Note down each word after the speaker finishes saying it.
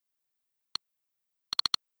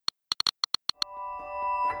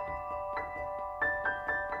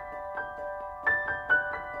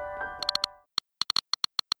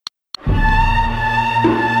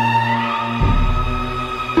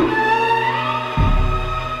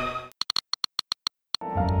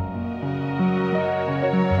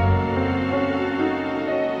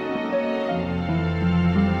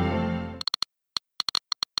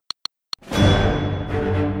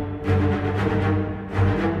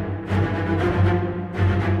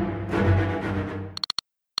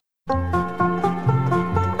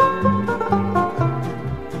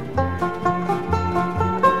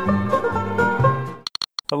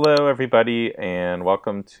everybody, and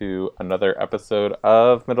welcome to another episode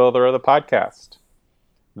of Middle of the Road, the podcast.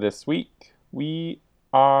 This week, we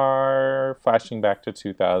are flashing back to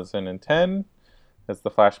 2010 as the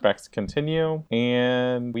flashbacks continue,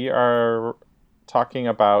 and we are talking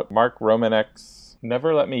about Mark Romanek's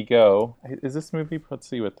Never Let Me Go. Is this movie, let's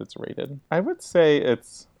see what it's rated. I would say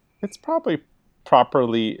it's probably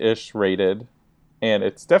properly-ish rated. And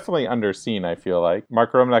it's definitely underseen, I feel like.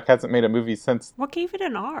 Mark Romanek hasn't made a movie since... What gave it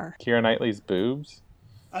an R? Keira Knightley's boobs.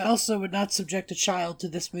 I also would not subject a child to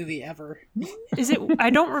this movie ever. Is it?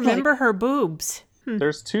 I don't remember her boobs.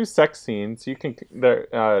 There's two sex scenes. You can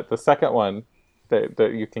the second one that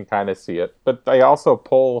you can kind of see it, but they also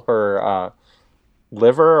pull her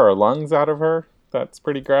liver or lungs out of her. That's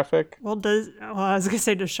pretty graphic. Well, I was gonna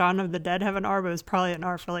say, does Shaun of the Dead have an R? But it was probably an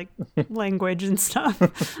R for like language and stuff.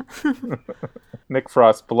 Nick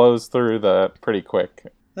Frost blows through the pretty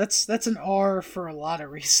quick. That's an R for a lot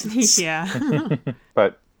of reasons. Yeah.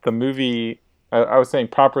 But the movie, I was saying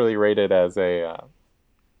properly rated as a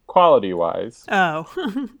quality-wise. Oh.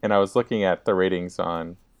 And I was looking at the ratings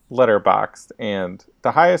on Letterboxd, and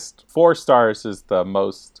the highest 4 stars is the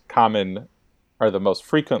most common, or the most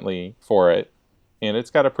frequently for it. And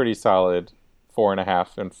it's got a pretty solid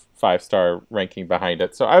 4.5 and 5-star ranking behind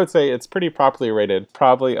it. So I would say it's pretty properly rated,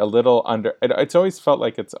 probably a little under. It's always felt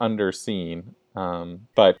like it's underseen.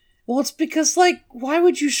 But well, it's because, why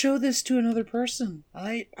would you show this to another person?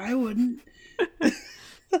 I wouldn't.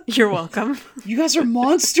 You're welcome. You guys are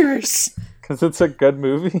monsters. Because it's a good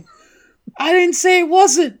movie. I didn't say it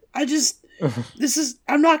wasn't.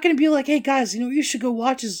 I'm not going to be like, hey guys, you should go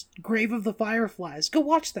watch is Grave of the Fireflies. Go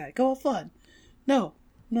watch that. Go have fun. No.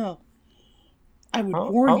 I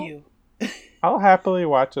would warn you. I'll happily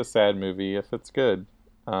watch a sad movie if it's good.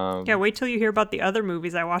 Yeah, wait till you hear about the other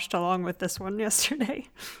movies I watched along with this one yesterday.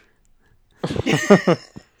 It's going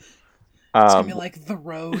to be like The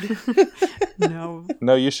Road.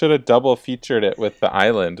 No, you should have double featured it with The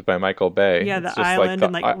Island by Michael Bay. Yeah, it's The Island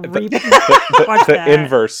like the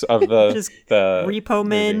inverse of the Repo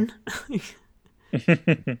Men.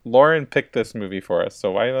 Lauren picked this movie for us,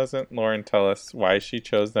 so why doesn't Lauren tell us why she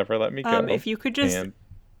chose Never Let Me Go? If you could just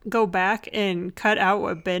go back and cut out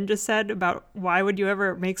what Ben just said about why would you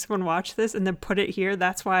ever make someone watch this and then put it here,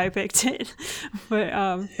 that's why I picked it. But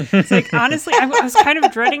it's like, honestly, I was kind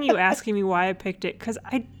of dreading you asking me why I picked it, because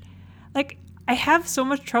I have so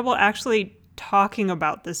much trouble actually talking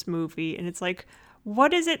about this movie, and it's like,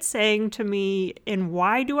 what is it saying to me, and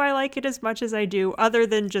why do I like it as much as I do, other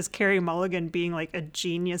than just Carey Mulligan being like a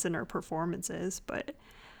genius in her performances? But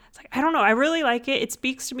it's like, I don't know. I really like it. It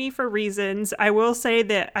speaks to me for reasons. I will say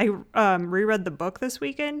that I reread the book this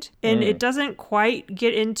weekend, and it doesn't quite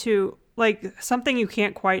get into something you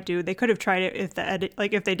can't quite do. They could have tried it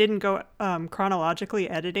if they didn't go chronologically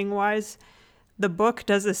editing wise. The book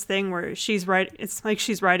does this thing where it's like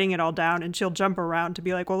she's writing it all down, and she'll jump around to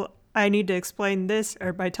be like, well, I need to explain this,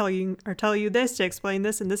 or tell you this to explain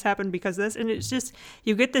this, and this happened because this. And it's just,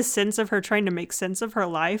 you get this sense of her trying to make sense of her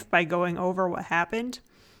life by going over what happened.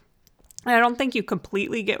 And I don't think you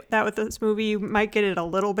completely get that with this movie. You might get it a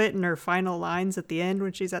little bit in her final lines at the end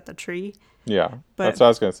when she's at the tree. Yeah, that's what I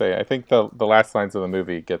was going to say. I think the last lines of the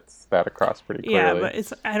movie gets that across pretty clearly. Yeah,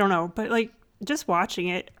 but I don't know. But just watching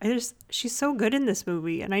it, she's so good in this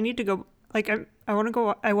movie, and I need to go. I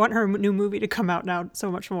want her new movie to come out now so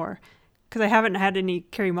much more, because I haven't had any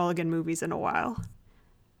Carey Mulligan movies in a while.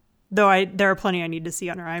 Though there are plenty I need to see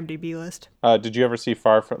on her IMDb list. Did you ever see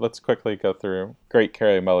let's quickly go through. Great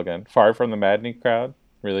Carey Mulligan. Far From the Maddening Crowd,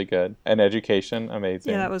 really good. An Education,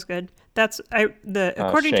 amazing. Yeah, that was good.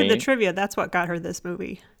 According to the trivia, that's what got her this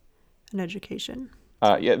movie, An Education.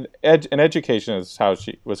 An Education is how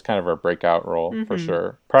she was kind of her breakout role, for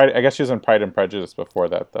sure. I guess she was in Pride and Prejudice before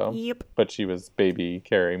that, though. Yep. But she was baby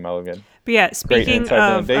Carey Mulligan. But yeah, speaking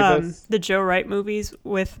of the Joe Wright movies,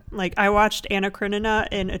 I watched Anna Karenina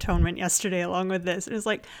and Atonement yesterday along with this. It was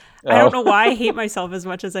I don't know why I hate myself as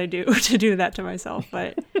much as I do to do that to myself,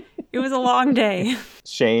 but it was a long day.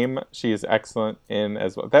 Shame, she is excellent in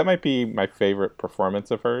as well. That might be my favorite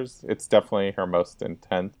performance of hers. It's definitely her most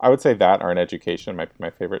intense. I would say that, or An Education, might be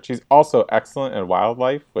my favorite. She's also excellent in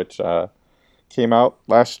Wildlife, which came out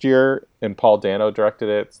last year, and Paul Dano directed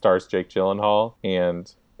it. It stars Jake Gyllenhaal,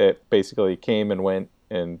 and it basically came and went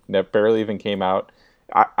and barely even came out.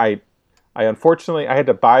 I unfortunately, I had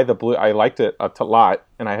to buy I liked it a lot,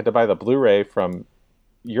 and I had to buy the Blu-ray from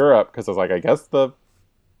Europe, because I was like, I guess the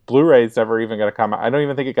Blu-ray's never even going to come out. I don't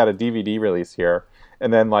even think it got a DVD release here.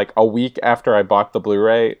 And then a week after I bought the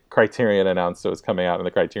Blu-ray, Criterion announced it was coming out in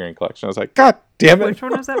the Criterion Collection. I was like, God damn it. Which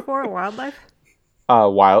one was that for? Wildlife?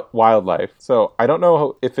 Wildlife. So I don't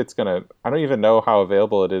know if it's gonna. I don't even know how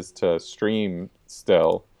available it is to stream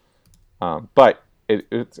still. But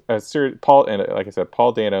it's a series. Paul, and like I said,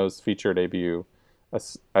 Paul Dano's feature debut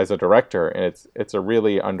as a director, and it's a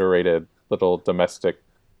really underrated little domestic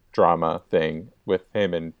drama thing with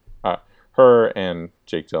him and her and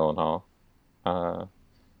Jake Gyllenhaal.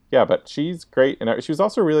 Yeah, but she's great, and she was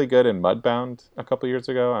also really good in Mudbound a couple years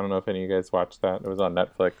ago. I don't know if any of you guys watched that. It was on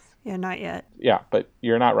Netflix. Yeah, not yet. Yeah, but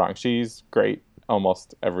you're not wrong. She's great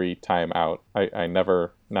almost every time out. I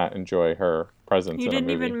never not enjoy her presence. You in a didn't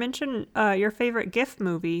movie. even mention your favorite GIF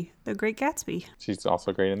movie, The Great Gatsby. She's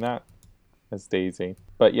also great in that as Daisy.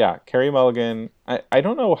 But yeah, Carey Mulligan. I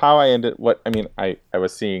don't know how I ended. I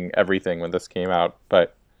was seeing everything when this came out,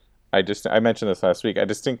 but I mentioned this last week. I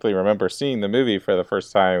distinctly remember seeing the movie for the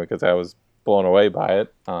first time because I was blown away by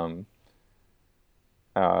it.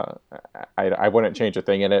 I wouldn't change a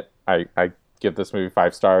thing in it. I give this movie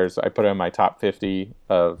 5 stars. I put it in my top 50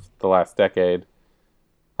 of the last decade.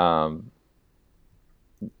 Yeah,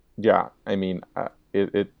 I mean,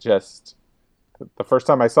 it just, the first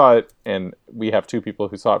time I saw it, and we have 2 people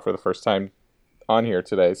who saw it for the first time on here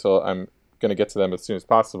today, so I'm going to get to them as soon as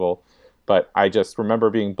possible. But I just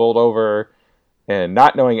remember being bowled over and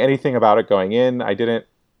not knowing anything about it going in. I didn't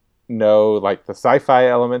know like the sci-fi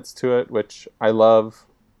elements to it, which I love.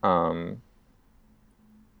 And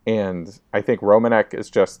I think Romanek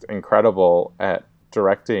is just incredible at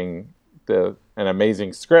directing an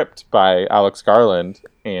amazing script by Alex Garland,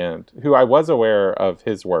 and who I was aware of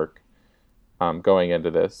his work going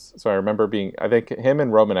into this. So I remember I think him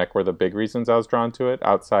and Romanek were the big reasons I was drawn to it,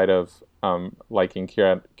 outside of liking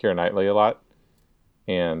Keira Knightley a lot.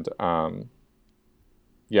 And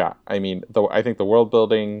yeah, I mean, I think the world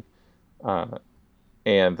building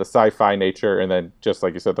and the sci-fi nature, and then just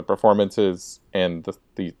like you said, the performances and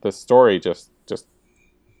the story just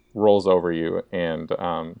rolls over you. And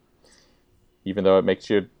even though it makes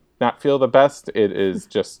you not feel the best, it is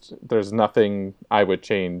just, there's nothing I would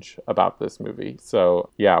change about this movie.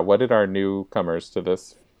 So yeah, what did our newcomers to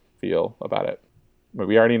this feel about it?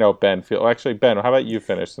 We already know Ben feel. Actually, Ben, how about you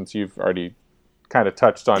finish, since you've already kind of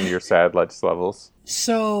touched on your sad levels?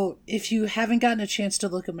 So, if you haven't gotten a chance to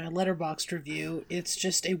look at my Letterboxd review, it's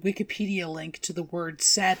just a Wikipedia link to the word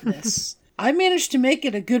sadness. I managed to make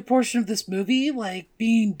it a good portion of this movie, like,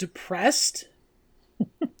 being depressed,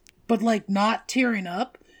 but, like, not tearing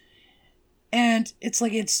up. And it's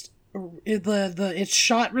like, it's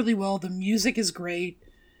shot really well, the music is great,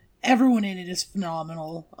 everyone in it is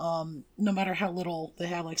phenomenal, no matter how little they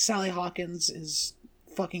have. Like, Sally Hawkins is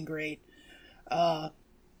fucking great. And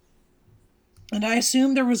I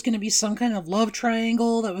assumed there was going to be some kind of love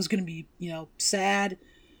triangle that was going to be, sad.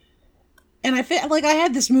 And I felt like I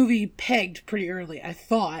had this movie pegged pretty early, I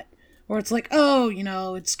thought, where it's like, oh,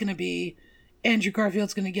 it's going to be Andrew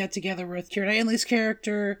Garfield's going to get together with Keira Knightley's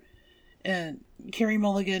character and Carey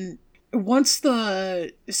Mulligan. Once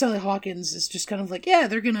the Sally Hawkins is just kind of like, yeah,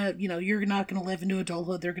 they're going to, you're not going to live into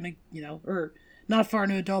adulthood. They're going to, or not far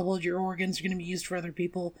into adulthood, your organs are going to be used for other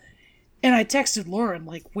people. And I texted Lauren,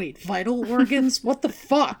 like, wait, vital organs? What the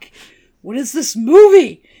fuck? What is this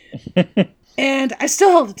movie? And I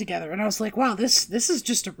still held it together. And I was like, wow, this is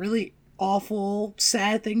just a really awful,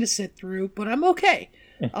 sad thing to sit through. But I'm okay.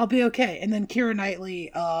 I'll be okay. And then Keira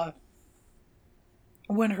Knightley,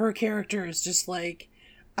 when her character is just like,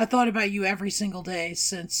 I thought about you every single day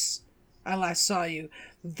since I last saw you.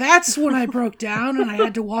 That's when I broke down and I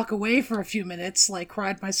had to walk away for a few minutes, like,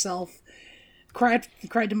 cried to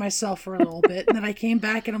myself for a little bit, and then I came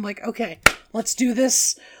back and I'm like, okay, let's do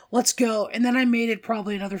this, let's go. And then I made it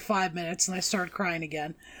probably another 5 minutes and I started crying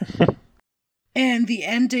again. And the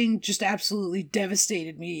ending just absolutely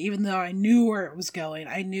devastated me, even though I knew where it was going.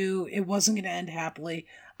 I knew it wasn't going to end happily.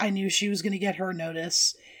 I knew she was going to get her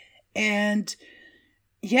notice. And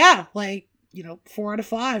yeah, 4 out of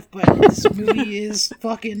 5, but this movie is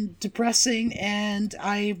fucking depressing and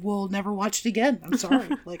I will never watch it again. I'm sorry.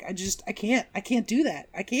 Like, I can't do that.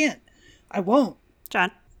 I won't.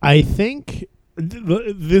 John? I think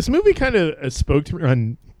this movie kind of spoke to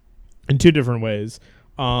me in 2 different ways.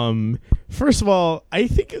 First of all, I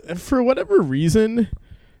think for whatever reason,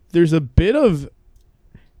 there's a bit of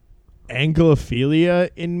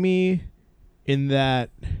Anglophilia in me, in that,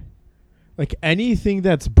 like, anything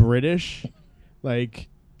that's British, like,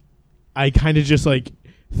 I kind of just, like,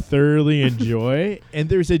 thoroughly enjoy. And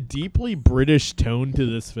there's a deeply British tone to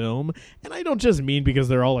this film, and I don't just mean because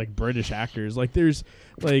they're all, like, British actors. Like, there's,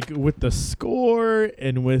 like, with the score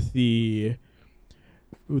and with the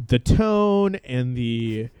tone and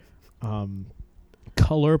the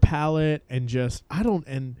color palette, and just,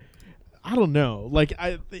 I don't know. Like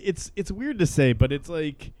it's weird to say, but it's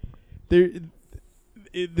like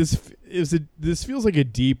this feels like a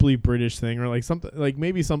deeply British thing, or like something like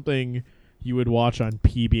maybe something you would watch on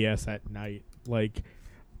PBS at night. Like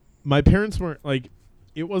my parents weren't like,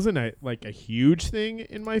 it wasn't a huge thing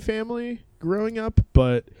in my family growing up,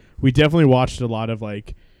 but we definitely watched a lot of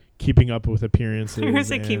like Keeping Up with Appearances. You're gonna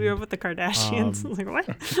say Keeping Up with the Kardashians. Like what?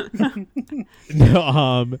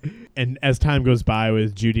 No, and as time goes by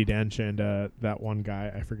with Judi Dench and that one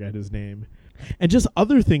guy, I forget his name, and just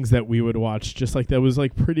other things that we would watch, just like that was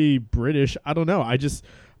like pretty British. I don't know. I just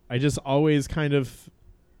always kind of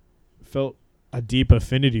felt a deep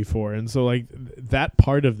affinity for, and so like that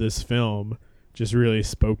part of this film just really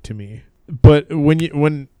spoke to me. But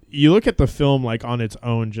when you look at the film like on its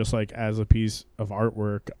own, just like as a piece of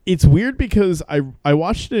artwork, it's weird because I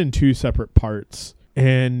watched it in two separate parts,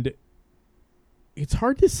 and it's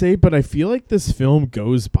hard to say, but I feel like this film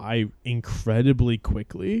goes by incredibly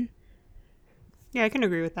quickly. Yeah, I can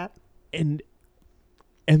agree with that. And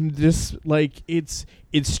this, like, it's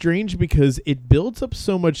strange because it builds up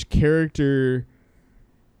so much character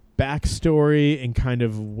backstory and kind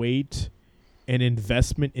of weight and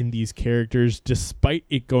investment in these characters despite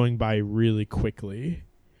it going by really quickly.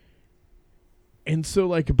 And so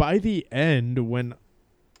like by the end, when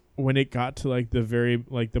it got to like the very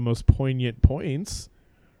like the most poignant points,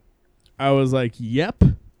 I was like, yep,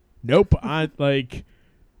 nope. I like,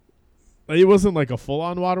 it wasn't like a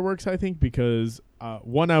full-on Waterworks, I think, because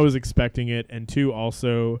one, I was expecting it, and two,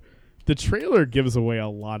 also the trailer gives away a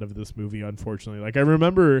lot of this movie, unfortunately. Like, I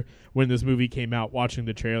remember when this movie came out, watching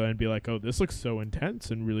the trailer and be like, oh, this looks so intense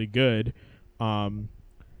and really good. And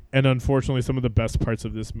unfortunately, some of the best parts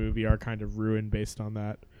of this movie are kind of ruined based on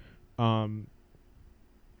that.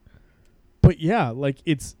 But yeah, like,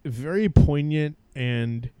 it's very poignant,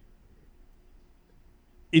 and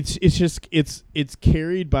it's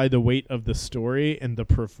carried by the weight of the story and the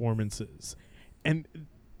performances. And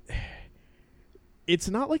it's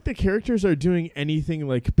not like the characters are doing anything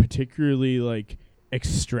like particularly like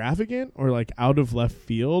extravagant or like out of left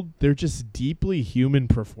field. They're just deeply human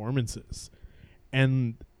performances.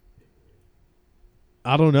 And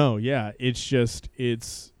I don't know. Yeah, it's just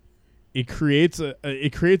it creates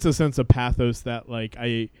a sense of pathos that like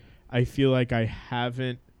I feel like I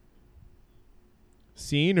haven't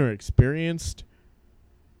seen or experienced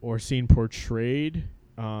or seen portrayed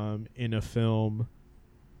in a film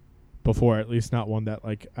before, at least not one that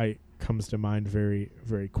like comes to mind very,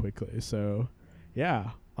 very quickly. So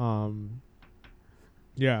yeah.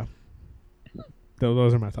 Yeah.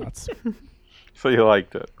 Those are my thoughts. So you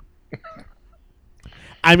liked it.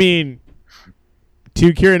 I mean,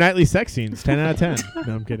 2 Keira Knightley sex scenes, 10 out of 10.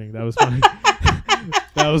 No, I'm kidding. That was my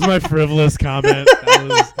that was my frivolous comment.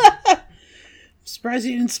 I'm surprised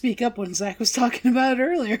you didn't speak up when Zach was talking about it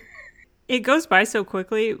earlier. It goes by so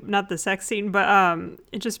quickly, not the sex scene, but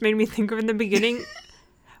it just made me think of in the beginning.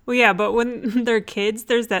 Well, yeah, but when they're kids,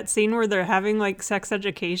 there's that scene where they're having like sex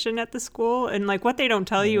education at the school, and like what they don't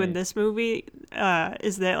tell you in this movie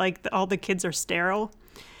is that like all the kids are sterile.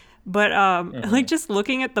 But like just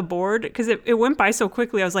looking at the board, because it went by so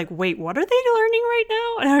quickly, I was like, wait, what are they learning right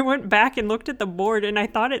now? And I went back and looked at the board, and I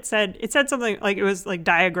thought it said something like, it was like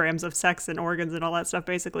diagrams of sex and organs and all that stuff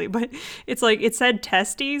basically, but it's like it said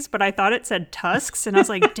testes, but I thought it said tusks, and I was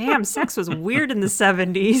like, damn, sex was weird in the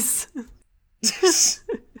 70s.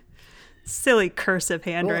 Silly cursive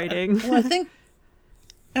handwriting. Well,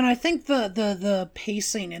 I think the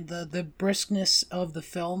pacing and the briskness of the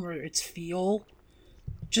film, or its feel,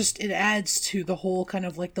 just it adds to the whole kind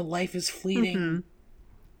of like the life is fleeting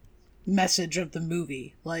message of the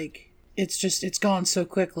movie. Like it's gone so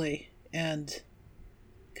quickly, and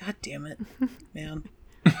god damn it, man.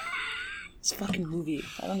 This fucking movie.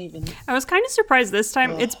 I was kind of surprised this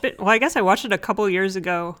time. It's been, well, I guess I watched it a couple years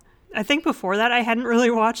ago. I think before that I hadn't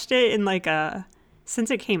really watched it in like since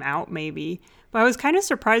it came out maybe. But I was kind of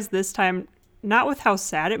surprised this time, not with how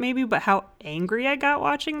sad it made me, but how angry I got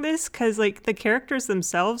watching this, because like the characters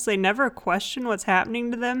themselves, they never question what's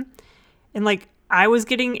happening to them. And like I was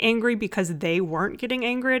getting angry because they weren't getting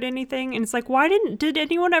angry at anything. And it's like, did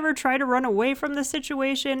anyone ever try to run away from the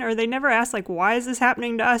situation? Or they never asked like, why is this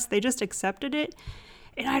happening to us? They just accepted it.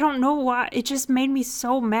 And I don't know why. It just made me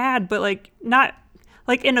so mad, but like not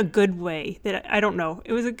like in a good way. That I don't know.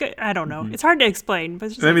 It was a good, I don't know. It's hard to explain, but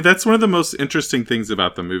it's just mean, that's one of the most interesting things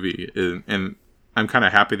about the movie, and I'm kind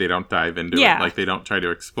of happy they don't dive into it. Like they don't try to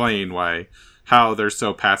explain how they're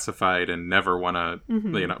so pacified and never want to,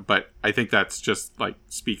 you know. But I think that's just like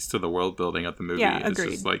speaks to the world building of the movie. Yeah, it's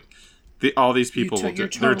agreed. just like all these people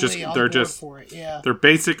they're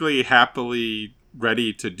basically happily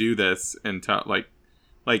ready to do this until like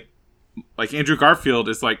Andrew Garfield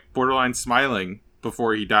is like borderline smiling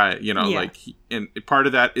before he died, and part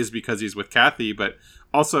of that is because he's with Kathy, but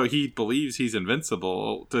also he believes he's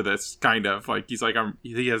invincible to this kind of like, he's like,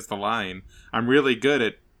 he has the line, I'm really good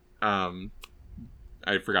at,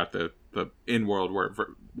 I forgot the in-world word,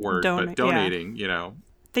 but donating, I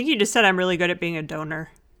think you just said I'm really good at being a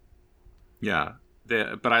donor. Yeah.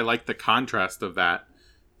 But I like the contrast of that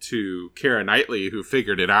to Keira Knightley, who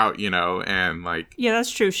figured it out, and like... Yeah,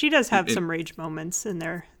 that's true. She does have some rage moments in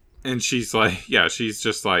there. And she's like, she's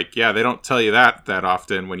just like, they don't tell you that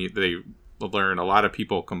often when they learn a lot of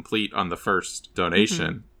people complete on the first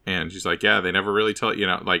donation. Mm-hmm. And she's like, they never really tell,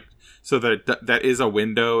 so that is a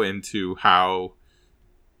window into how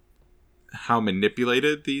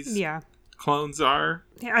manipulated these clones are.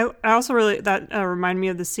 Yeah, I also really, that reminded me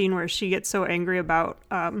of the scene where she gets so angry about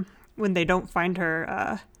when they don't find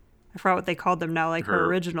her, I forgot what they called them now, like her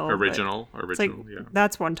original. It's like,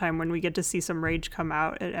 that's one time when we get to see some rage come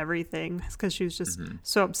out at everything, because she was just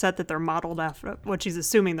so upset that they're modeled off of what she's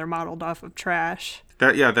assuming they're modeled off of trash.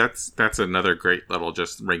 That's another great little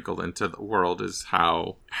just wrinkle into the world, is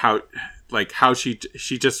how she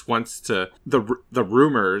just wants to the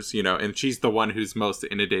rumors, and she's the one who's most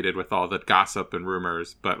inundated with all the gossip and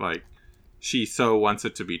rumors, but like she so wants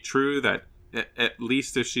it to be true that at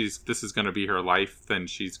least if this is going to be her life, then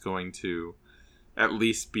she's going to at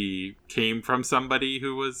least came from somebody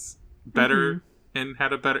who was better and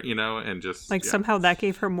had a better, and just like somehow that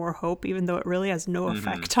gave her more hope, even though it really has no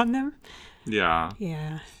effect on them. Yeah.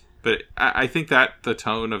 But I think that the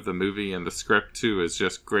tone of the movie and the script too is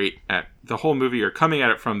just great. At the whole movie, you're coming at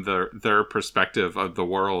it from their perspective of the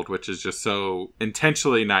world, which is just so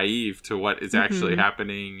intentionally naive to what is actually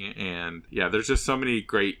happening. And there's just so many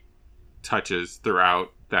great touches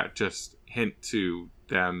throughout that just hint to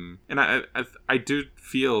them. And I do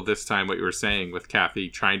feel this time what you were saying with Kathy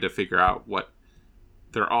trying to figure out what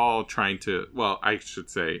they're all trying to, well, I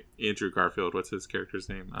should say Andrew Garfield, what's his character's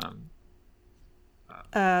name?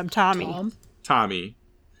 Tommy.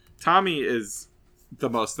 Tommy is the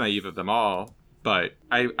most naive of them all, but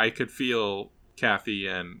I could feel Kathy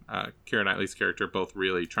and Keira Knightley's character both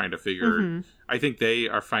really trying to figure, I think they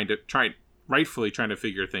are rightfully trying to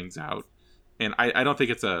figure things out. And I don't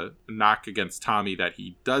think it's a knock against Tommy that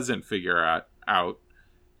he doesn't figure out,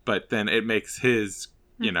 but then it makes his,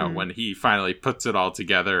 when he finally puts it all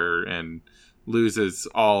together and loses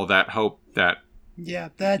all that hope that... Yeah,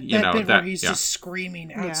 that bit where he's just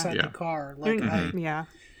screaming outside the car. Like,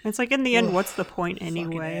 it's like, in the end, what's the point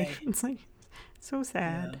anyway? It's like, so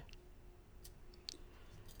sad.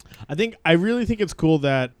 Yeah. I really think it's cool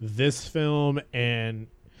that this film and...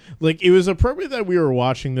 Like, it was appropriate that we were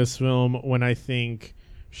watching this film when I think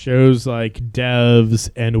shows like Devs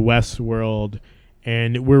and Westworld,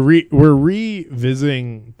 and we're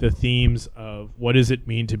revisiting the themes of what does it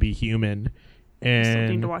mean to be human. And I still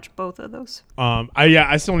need to watch both of those.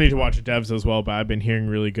 I still need to watch Devs as well, but I've been hearing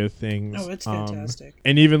really good things. Oh, it's fantastic.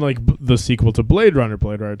 And even like the sequel to Blade Runner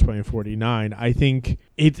 2049, I think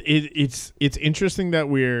it's interesting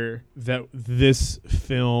that this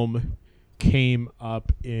film came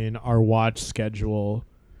up in our watch schedule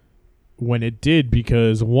when it did,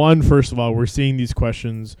 because first of all, we're seeing these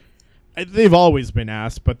questions, they've always been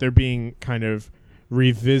asked, but they're being kind of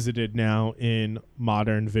revisited now in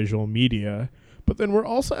modern visual media. But then we're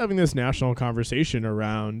also having this national conversation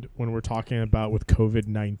around, when we're talking about with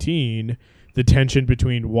COVID-19, the tension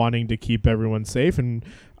between wanting to keep everyone safe and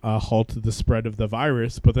halt the spread of the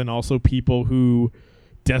virus, but then also people who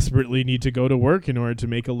desperately need to go to work in order to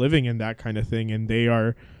make a living and that kind of thing, and they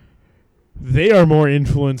are more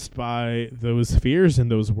influenced by those fears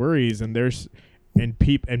and those worries, and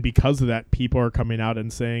because of that, people are coming out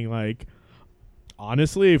and saying, like,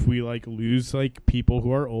 honestly, if we like lose like people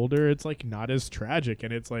who are older, it's like not as tragic.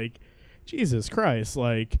 And it's like, Jesus Christ,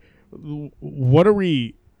 like, where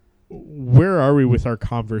are we with our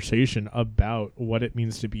conversation about what it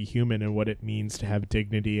means to be human and what it means to have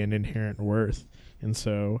dignity and inherent worth? And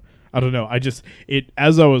so, I don't know.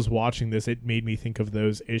 As I was watching this, it made me think of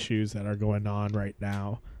those issues that are going on right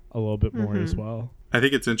now a little bit more as well. I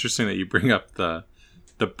think it's interesting that you bring up the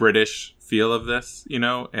British feel of this,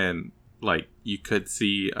 and like you could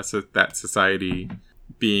see that society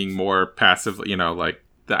being more passive, like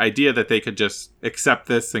the idea that they could just accept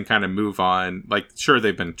this and kind of move on. Like, sure,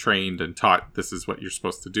 they've been trained and taught this is what you're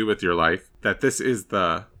supposed to do with your life. That this is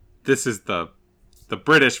the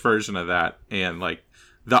British version of that, and like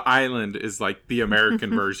the island is like the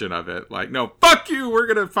American version of it. Like, no, fuck you, we're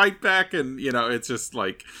gonna fight back, and it's just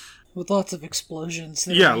like with lots of explosions.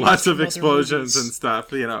 that Yeah, are lots used of in other explosions movies. and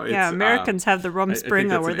stuff. You know, it's, Yeah, Americans have the I think Rumspringa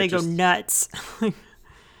that's where an they go nuts.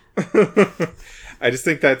 I just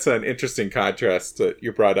think that's an interesting contrast that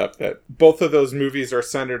you brought up, that both of those movies are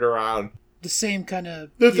centered around The same kind of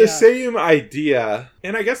the same idea.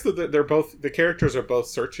 And I guess that they're both, the characters are both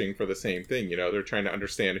searching for the same thing. You know, they're trying to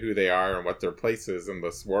understand who they are and what their place is in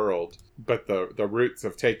this world. But the roots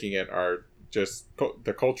of taking it are just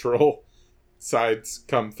the cultural sides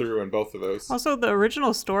come through in both of those. Also, the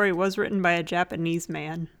original story was written by a Japanese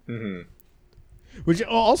man. Mm-hmm. Which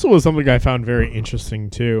also was something I found very interesting,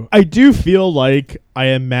 too. I do feel like I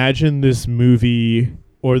imagine this movie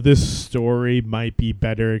or this story might be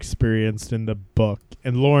better experienced in the book.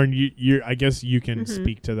 And Lauren, you I guess you can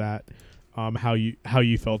speak to that, how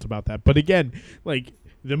you felt about that. But again, like,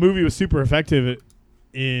 the movie was super effective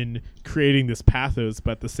in creating this pathos,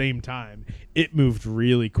 but at the same time, it moved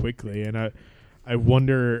really quickly. And I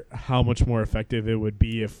wonder how much more effective it would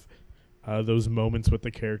be if those moments with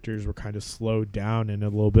the characters were kind of slowed down and a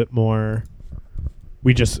little bit more,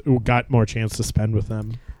 we just got more chance to spend with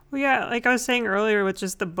them. Well, yeah, like I was saying earlier with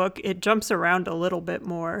just the book, it jumps around a little bit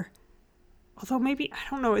more. Although maybe, I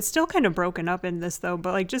don't know, it's still kind of broken up in this though,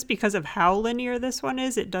 but like just because of how linear this one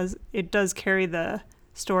is, it does carry the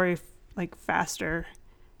story like faster.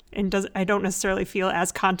 And I don't necessarily feel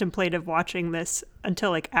as contemplative watching this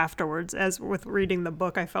until like afterwards. As with reading the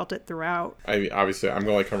book, I felt it throughout. I mean, obviously, I'm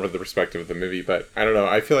going to come from the perspective of the movie, but I don't know.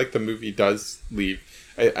 I feel like the movie does leave.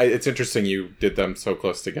 It's interesting you did them so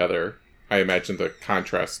close together. I imagine the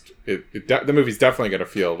contrast. The movie's definitely going to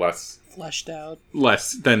feel less fleshed out,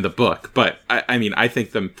 less than the book. But I mean, I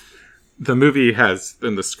think the movie has,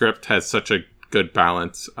 and the script has such a good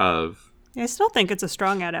balance of. I still think it's a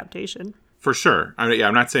strong adaptation. For sure. I mean,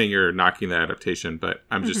 I'm not saying you're knocking the adaptation, but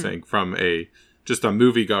I'm just saying from a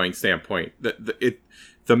movie-going standpoint,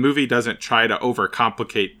 the movie doesn't try to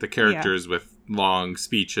overcomplicate the characters with long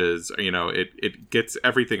speeches. You know, it gets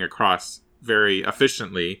everything across very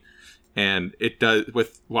efficiently, and it does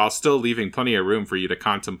while still leaving plenty of room for you to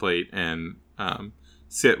contemplate and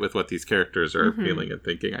sit with what these characters are feeling and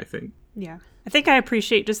thinking, I think. Yeah. I think I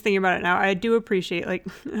appreciate, just thinking about it now, I do appreciate, like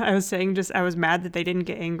I was saying, just I was mad that they didn't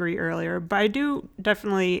get angry earlier, but I do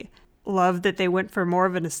definitely love that they went for more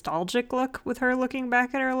of a nostalgic look with her looking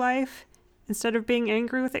back at her life instead of being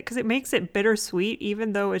angry with it, because it makes it bittersweet,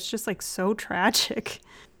 even though it's just like so tragic.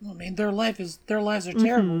 I mean, their lives are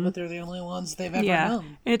terrible, but they're the only ones they've ever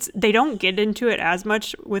known. They don't get into it as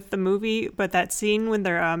much with the movie, but that scene when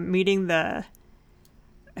they're meeting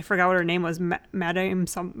I forgot what her name was, Madam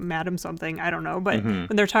something, I don't know. But when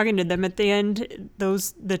they're talking to them at the end,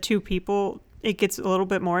 the two people, it gets a little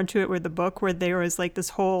bit more into it with the book, where there was like this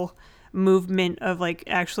whole movement of like,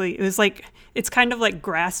 actually, it was like, it's kind of like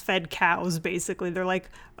grass-fed cows, basically. They're like,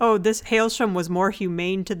 oh, this Hailsham was more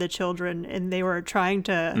humane to the children, and they were trying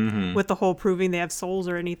to, with the whole proving they have souls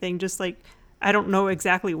or anything, just like, I don't know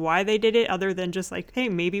exactly why they did it, other than just like, hey,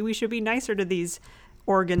 maybe we should be nicer to these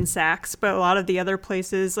organ sacks. But a lot of the other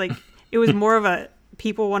places, like, it was more of a,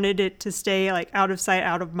 people wanted it to stay like out of sight,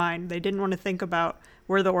 out of mind. They didn't want to think about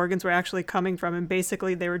where the organs were actually coming from, and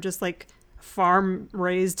basically they were just like farm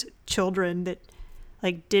raised children that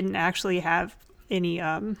like didn't actually have any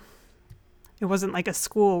it wasn't like a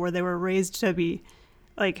school where they were raised to be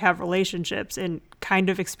like have relationships and kind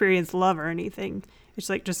of experience love or anything. It's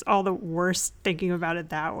like just all the worst thinking about it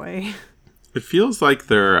that way. It feels like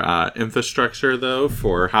their infrastructure, though,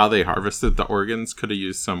 for how they harvested the organs could have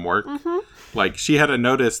used some work. Like, she had a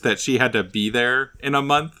notice that she had to be there in a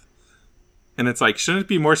month. And it's like, shouldn't it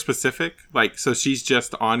be more specific? Like, so she's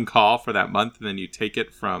just on call for that month, and then you take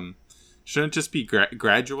it from... Shouldn't it just be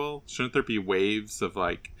gradual? Shouldn't there be waves of,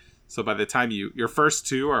 like... So by the time your first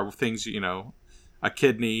two are things, you know, a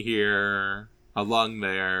kidney here, a lung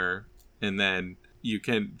there, and then... you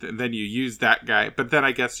use that guy, but then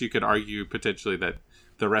I guess you could argue potentially that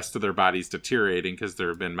the rest of their body's deteriorating because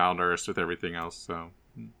they've been malnourished with everything else. So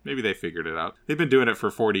maybe they figured it out. They've been doing it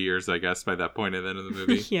for 40 years, I guess, by that point at the end of the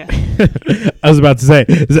movie. Yeah. I was about to say,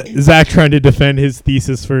 Zach trying to defend his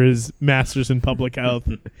thesis for his master's in public health.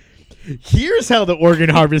 Here's how the organ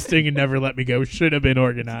harvesting and Never Let Me Go should have been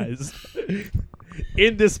organized.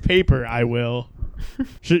 In this paper, I will.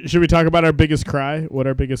 Should we talk about our biggest cry? What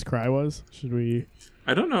our biggest cry was? Should we?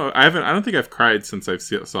 I don't know. I don't think I've cried since I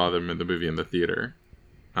saw them in the movie in the theater.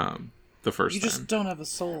 The first time. You just don't have a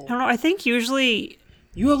soul. I don't know. I think usually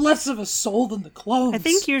you have less of a soul than the clones. I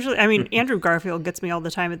think usually, I mean, Andrew Garfield gets me all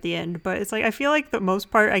the time at the end, but it's like I feel like the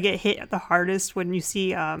most part I get hit the hardest when you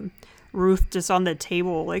see Ruth just on the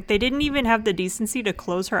table. Like, they didn't even have the decency to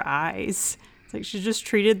close her eyes. It's like she's just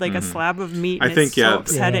treated like a slab of meat. I And think it's so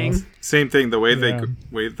upsetting. Same thing. The way Yeah.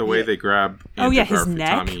 they grab. Oh, yeah, Andrew his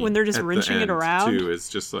neck Garfield when they're just at the wrenching it end, around. too is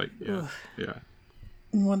just like yeah.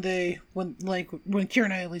 When Keira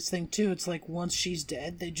Knightley's thing too, it's like once she's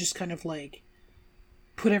dead, they just kind of like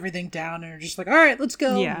put everything down and are just like, all right, let's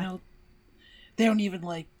go. Yeah. You know, they don't even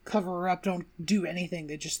like cover her up, don't do anything.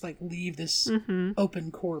 They just like leave this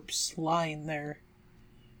open corpse lying there.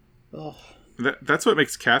 Ugh. That's what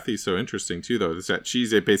makes Kathy so interesting too, though, is that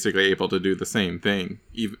she's basically able to do the same thing.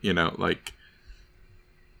 You know, like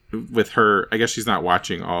with her, I guess she's not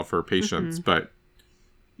watching all of her patients, but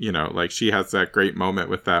you know, like she has that great moment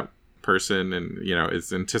with that person, and you know,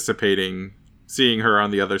 is anticipating seeing her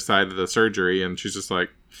on the other side of the surgery, and she's just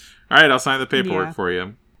like, "All right, I'll sign the paperwork for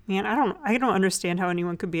you." Man, I don't understand how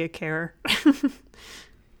anyone could be a carer. That'd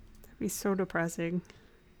be so depressing.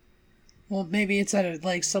 Well, maybe it's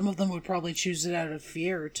like some of them would probably choose it out of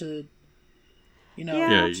fear to, you know.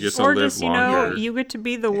 Yeah, you just or live just, you know, longer. you get to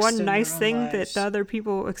be the one Extend nice their own thing lives. that the other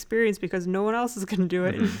people experience because no one else is going to do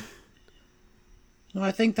it. No,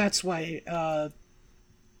 I think that's why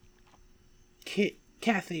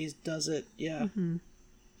Kathy does it. Yeah.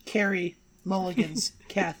 Carrie Mulligan's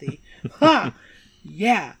Kathy. Ha!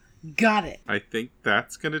 Yeah, got it. I think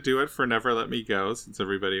that's going to do it for Never Let Me Go, since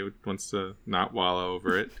everybody wants to not wallow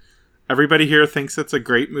over it. Everybody here thinks it's a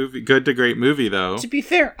great movie, good to great movie, though. To be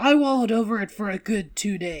fair, I wallowed over it for a good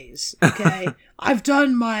 2 days. Okay, I've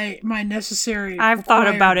done my necessary. I've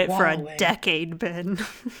thought about it for wallowing. a decade, Ben.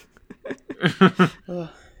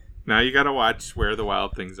 Now you got to watch Where the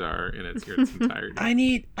Wild Things Are in its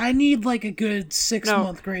entirety. I need like a good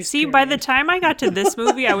 6-month grace. See, by the time I got to this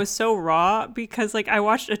movie, I was so raw because like I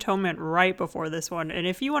watched Atonement right before this one, and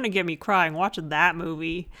if you want to get me crying, watch that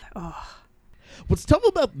movie. Oh. What's tough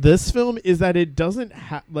about this film is that it doesn't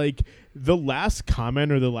have like the last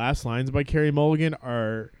comment or the last lines by Carey Mulligan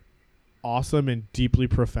are awesome and deeply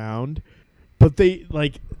profound, but they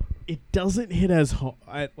like it doesn't hit as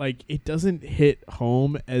it doesn't hit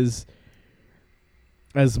home as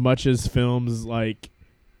much as films like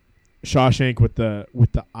Shawshank with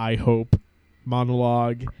the I hope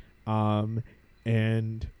monologue,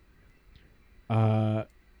 and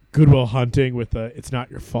Good Will Hunting with the it's not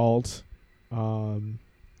your fault.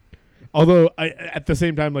 Although at the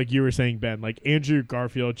same time, like you were saying, Ben, like Andrew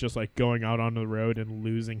Garfield just like going out on the road and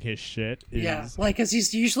losing his shit is like, cause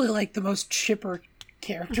he's usually like the most chipper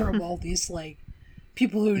character of all these like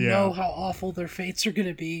people who know how awful their fates are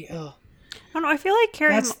gonna be. Ugh. I don't know. I feel like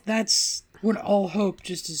Carrie. That's when all hope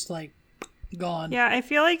just is like gone. Yeah, I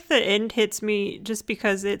feel like the end hits me just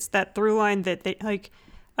because it's that through line that they like.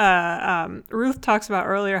 Ruth talks about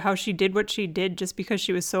earlier how she did what she did just because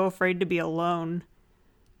she was so afraid to be alone.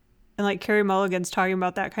 And like Carey Mulligan's talking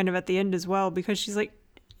about that kind of at the end as well, because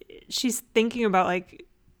she's thinking about like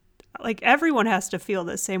everyone has to feel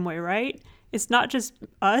the same way, right? It's not just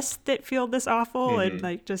us that feel this awful and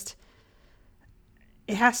like just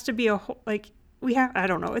it has to be a whole like I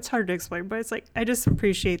don't know, it's hard to explain, but it's like I just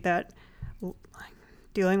appreciate that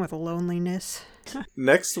dealing with loneliness.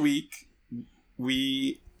 Next week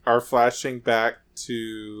we are flashing back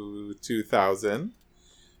to 2000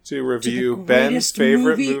 to review Ben's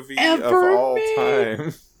favorite movie of all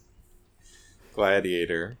time,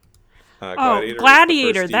 Gladiator.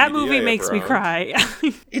 Gladiator! That movie makes me cry.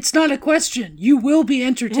 It's not a question. You will be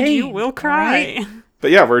entertained. You will cry. Right? But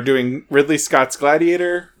yeah, we're doing Ridley Scott's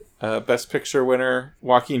Gladiator. Best Picture winner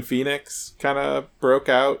Joaquin Phoenix kind of broke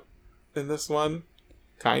out in this one.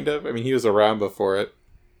 Kind of. I mean, he was around before it.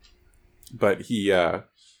 But he, I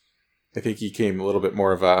think he came a little bit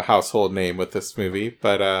more of a household name with this movie.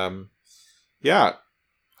 But, yeah,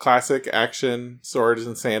 classic action swords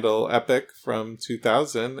and sandal epic from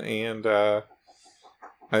 2000. And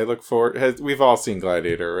I look forward... We've all seen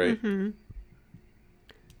Gladiator, right? Mm-hmm.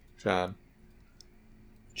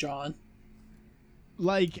 John.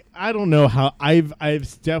 Like, I don't know how...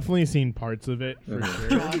 I've definitely seen parts of it, for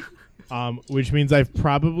sure. Which means I've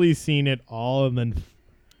probably seen it all and then...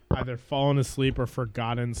 either fallen asleep or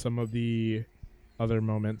forgotten some of the other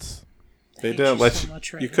moments. They didn't let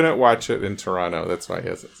you. You couldn't watch it in Toronto. That's why he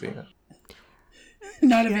hasn't seen it.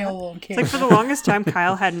 Not available in Canada. It's like for the longest time,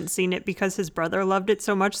 Kyle hadn't seen it because his brother loved it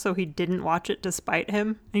so much, so he didn't watch it despite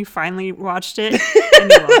him. And he finally watched it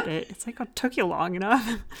and he loved it. It's like, it took you long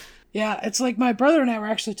enough. Yeah, it's like my brother and I were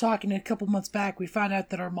actually talking a couple months back. We found out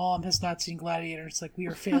that our mom has not seen Gladiator. It's like we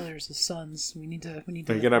are failures as sons. We need to. Are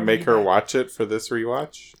you gonna make her watch it for this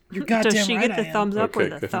rewatch? You're goddamn Does she right get the I am. thumbs up or Okay,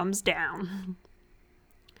 the good. thumbs down?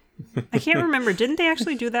 I can't remember. Didn't they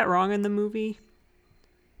actually do that wrong in the movie?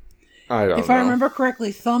 I don't know. If I remember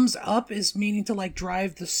correctly, thumbs up is meaning to like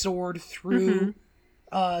drive the sword through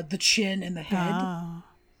the chin and the head. Oh,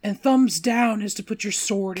 And thumbs down is to put your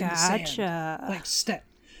sword in the sand. gotcha. Like step.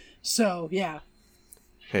 So, yeah.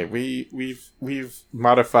 Hey, we've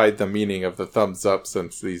modified the meaning of the thumbs up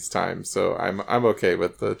since these times, so I'm okay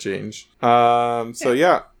with the change. So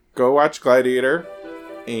yeah, go watch Gladiator,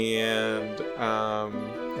 and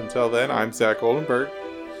until then, I'm Zach Oldenburg.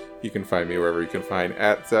 You can find me wherever you can find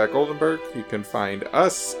at Zach Oldenburg. You can find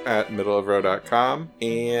us at middleofrow.com,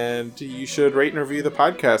 and you should rate and review the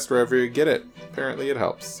podcast wherever you get it. Apparently, it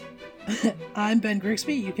helps. I'm Ben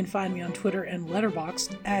Grigsby. You can find me on Twitter and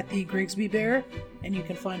Letterboxd at the Grigsby Bear, and you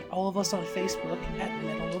can find all of us on Facebook at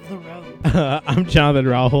Middle of the Road. I'm Jonathan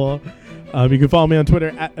Rahul. You can follow me on Twitter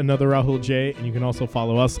at Another Rahul J, and you can also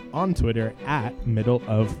follow us on Twitter at Middle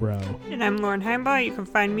of Row. And I'm Lauren Heimbaugh. You can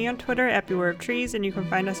find me on Twitter at Beware of Trees, and you can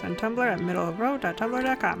find us on Tumblr at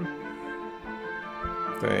middleofrow.tumblr.com.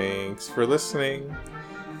 Thanks for listening.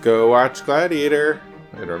 Go watch Gladiator.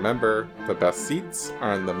 And remember, the best seats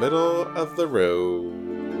are in the middle of the road.